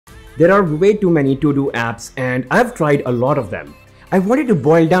There are way too many to-do apps and I've tried a lot of them. I wanted to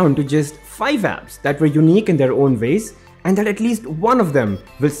boil down to just 5 apps that were unique in their own ways and that at least one of them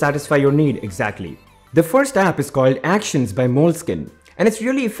will satisfy your need exactly. The first app is called Actions by Moleskin, and it's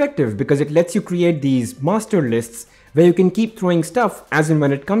really effective because it lets you create these master lists where you can keep throwing stuff as and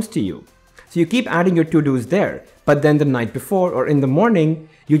when it comes to you. So you keep adding your to-dos there, but then the night before or in the morning,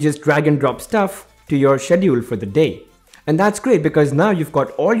 you just drag and drop stuff to your schedule for the day. And that's great because now you've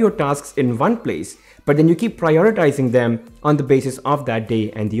got all your tasks in one place, but then you keep prioritizing them on the basis of that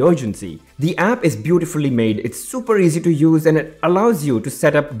day and the urgency. The app is beautifully made, it's super easy to use, and it allows you to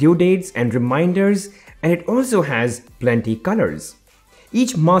set up due dates and reminders, and it also has plenty colors.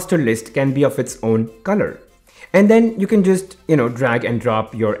 Each master list can be of its own color. And then you can just, drag and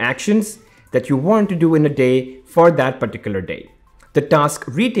drop your actions that you want to do in a day for that particular day. The task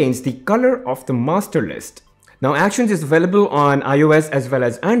retains the color of the master list. Now, Actions is available on iOS as well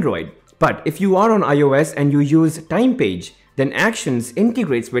as Android. But if you are on iOS and you use TimePage, then Actions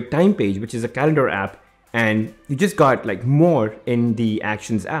integrates with TimePage, which is a calendar app, and you just got more in the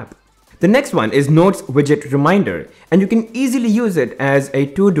Actions app. The next one is Notes Widget Reminder, and you can easily use it as a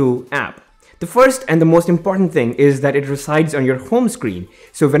to-do app. The first and the most important thing is that it resides on your home screen,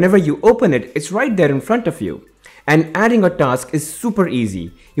 so whenever you open it, it's right there in front of you. And adding a task is super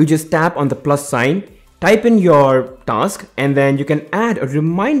easy. You just tap on the plus sign, type in your task, and then you can add a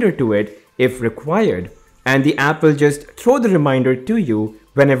reminder to it if required. And the app will just throw the reminder to you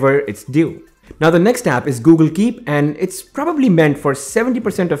whenever it's due. Now the next app is Google Keep, and it's probably meant for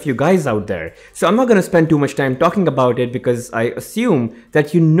 70% of you guys out there. So I'm not going to spend too much time talking about it because I assume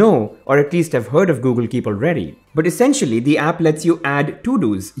that you know or at least have heard of Google Keep already. But essentially the app lets you add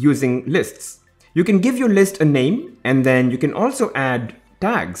to-dos using lists. You can give your list a name, and then you can also add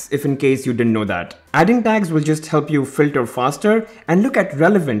tags if in case you didn't know that. Adding tags will just help you filter faster and look at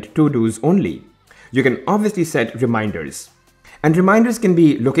relevant to-dos only. You can obviously set reminders. And reminders can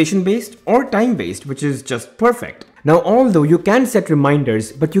be location-based or time-based, which is just perfect. Now, although you can set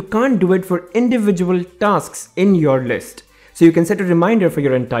reminders, but you can't do it for individual tasks in your list. So you can set a reminder for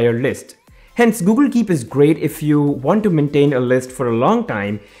your entire list. Hence, Google Keep is great if you want to maintain a list for a long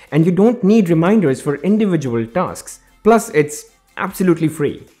time and you don't need reminders for individual tasks. Plus, it's absolutely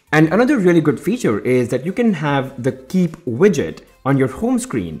free. And another really good feature is that you can have the Keep widget on your home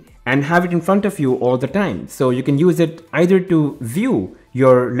screen and have it in front of you all the time. So you can use it either to view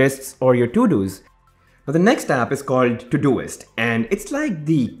your lists or your to-dos. Now the next app is called ToDoIst, and it's like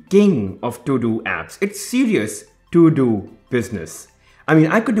the king of to-do apps. It's serious to-do business. I mean,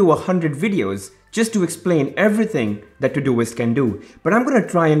 I could do 100 videos just to explain everything that ToDoIst can do, but I'm going to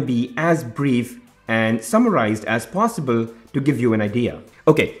try and be as brief and summarized as possible to give you an idea.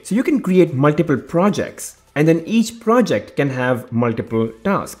 Okay, so you can create multiple projects, and then each project can have multiple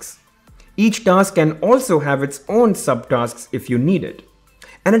tasks. Each task can also have its own subtasks if you need it.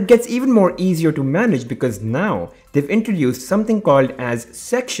 And it gets even more easier to manage because now they've introduced something called as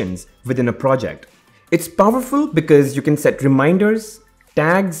sections within a project. It's powerful because you can set reminders,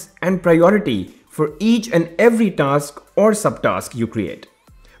 tags, and priority for each and every task or subtask you create.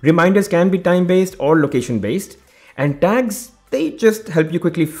 Reminders can be time-based or location-based, and tags, they just help you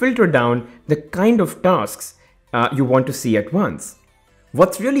quickly filter down the kind of tasks you want to see at once.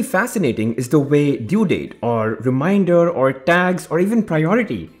 What's really fascinating is the way due date or reminder or tags or even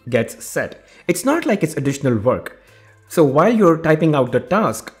priority gets set. It's not like it's additional work. So while you're typing out the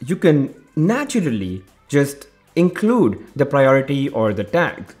task, you can naturally just include the priority or the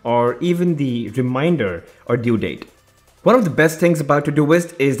tag or even the reminder or due date. One of the best things about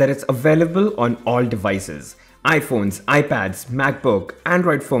ToDoIst is that it's available on all devices. iPhones, iPads, MacBook,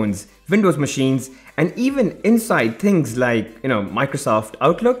 Android phones, Windows machines, and even inside things like, Microsoft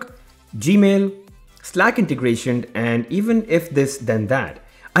Outlook, Gmail, Slack integration, and even if this then that.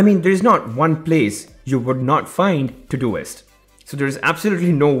 I mean, there's not one place you would not find ToDoIst. So there's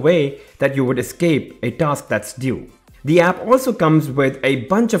absolutely no way that you would escape a task that's due. The app also comes with a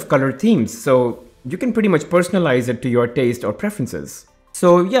bunch of color themes, so you can pretty much personalize it to your taste or preferences.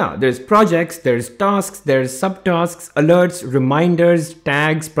 So yeah, there's projects, there's tasks, there's subtasks, alerts, reminders,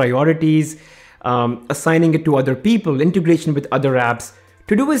 tags, priorities, assigning it to other people, integration with other apps.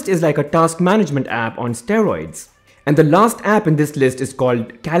 ToDoIst is like a task management app on steroids. And the last app in this list is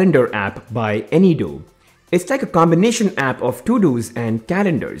called Calendar app by AnyDo. It's like a combination app of to-dos and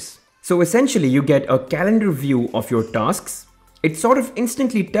calendars. So essentially you get a calendar view of your tasks. It sort of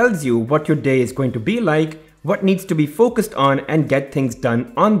instantly tells you what your day is going to be like, what needs to be focused on, and get things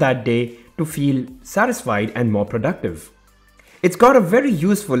done on that day to feel satisfied and more productive. It's got a very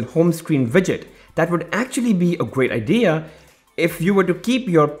useful home screen widget that would actually be a great idea if you were to keep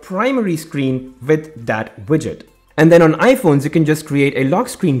your primary screen with that widget. And then on iPhones, you can just create a lock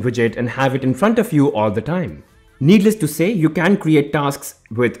screen widget and have it in front of you all the time. Needless to say, you can create tasks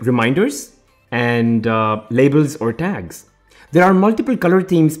with reminders and labels or tags. There are multiple color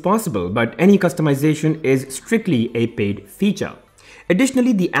themes possible, but any customization is strictly a paid feature.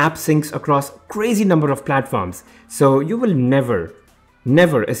 Additionally, the app syncs across a crazy number of platforms, so you will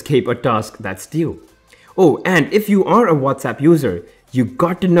never escape a task that's due. Oh, and if you are a WhatsApp user, you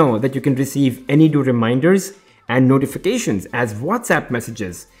got to know that you can receive AnyDo reminders and notifications as WhatsApp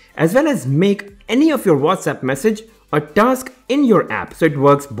messages, as well as make any of your WhatsApp message a task in your app, so it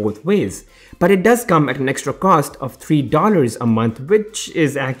works both ways. But it does come at an extra cost of $3 a month, which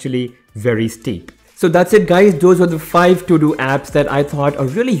is actually very steep. So that's it, guys. Those were the 5 to-do apps that I thought are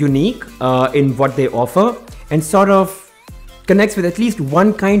really unique in what they offer and sort of connects with at least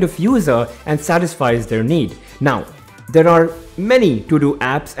one kind of user and satisfies their need. Now, there are many to-do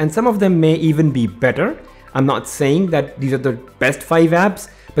apps and some of them may even be better. I'm not saying that these are the best 5 apps,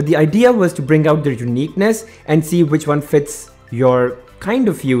 but the idea was to bring out their uniqueness and see which one fits your kind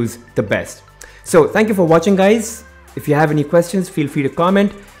of use the best. So thank you for watching, guys. If you have any questions, feel free to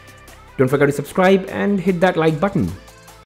comment. Don't forget to subscribe and hit that like button.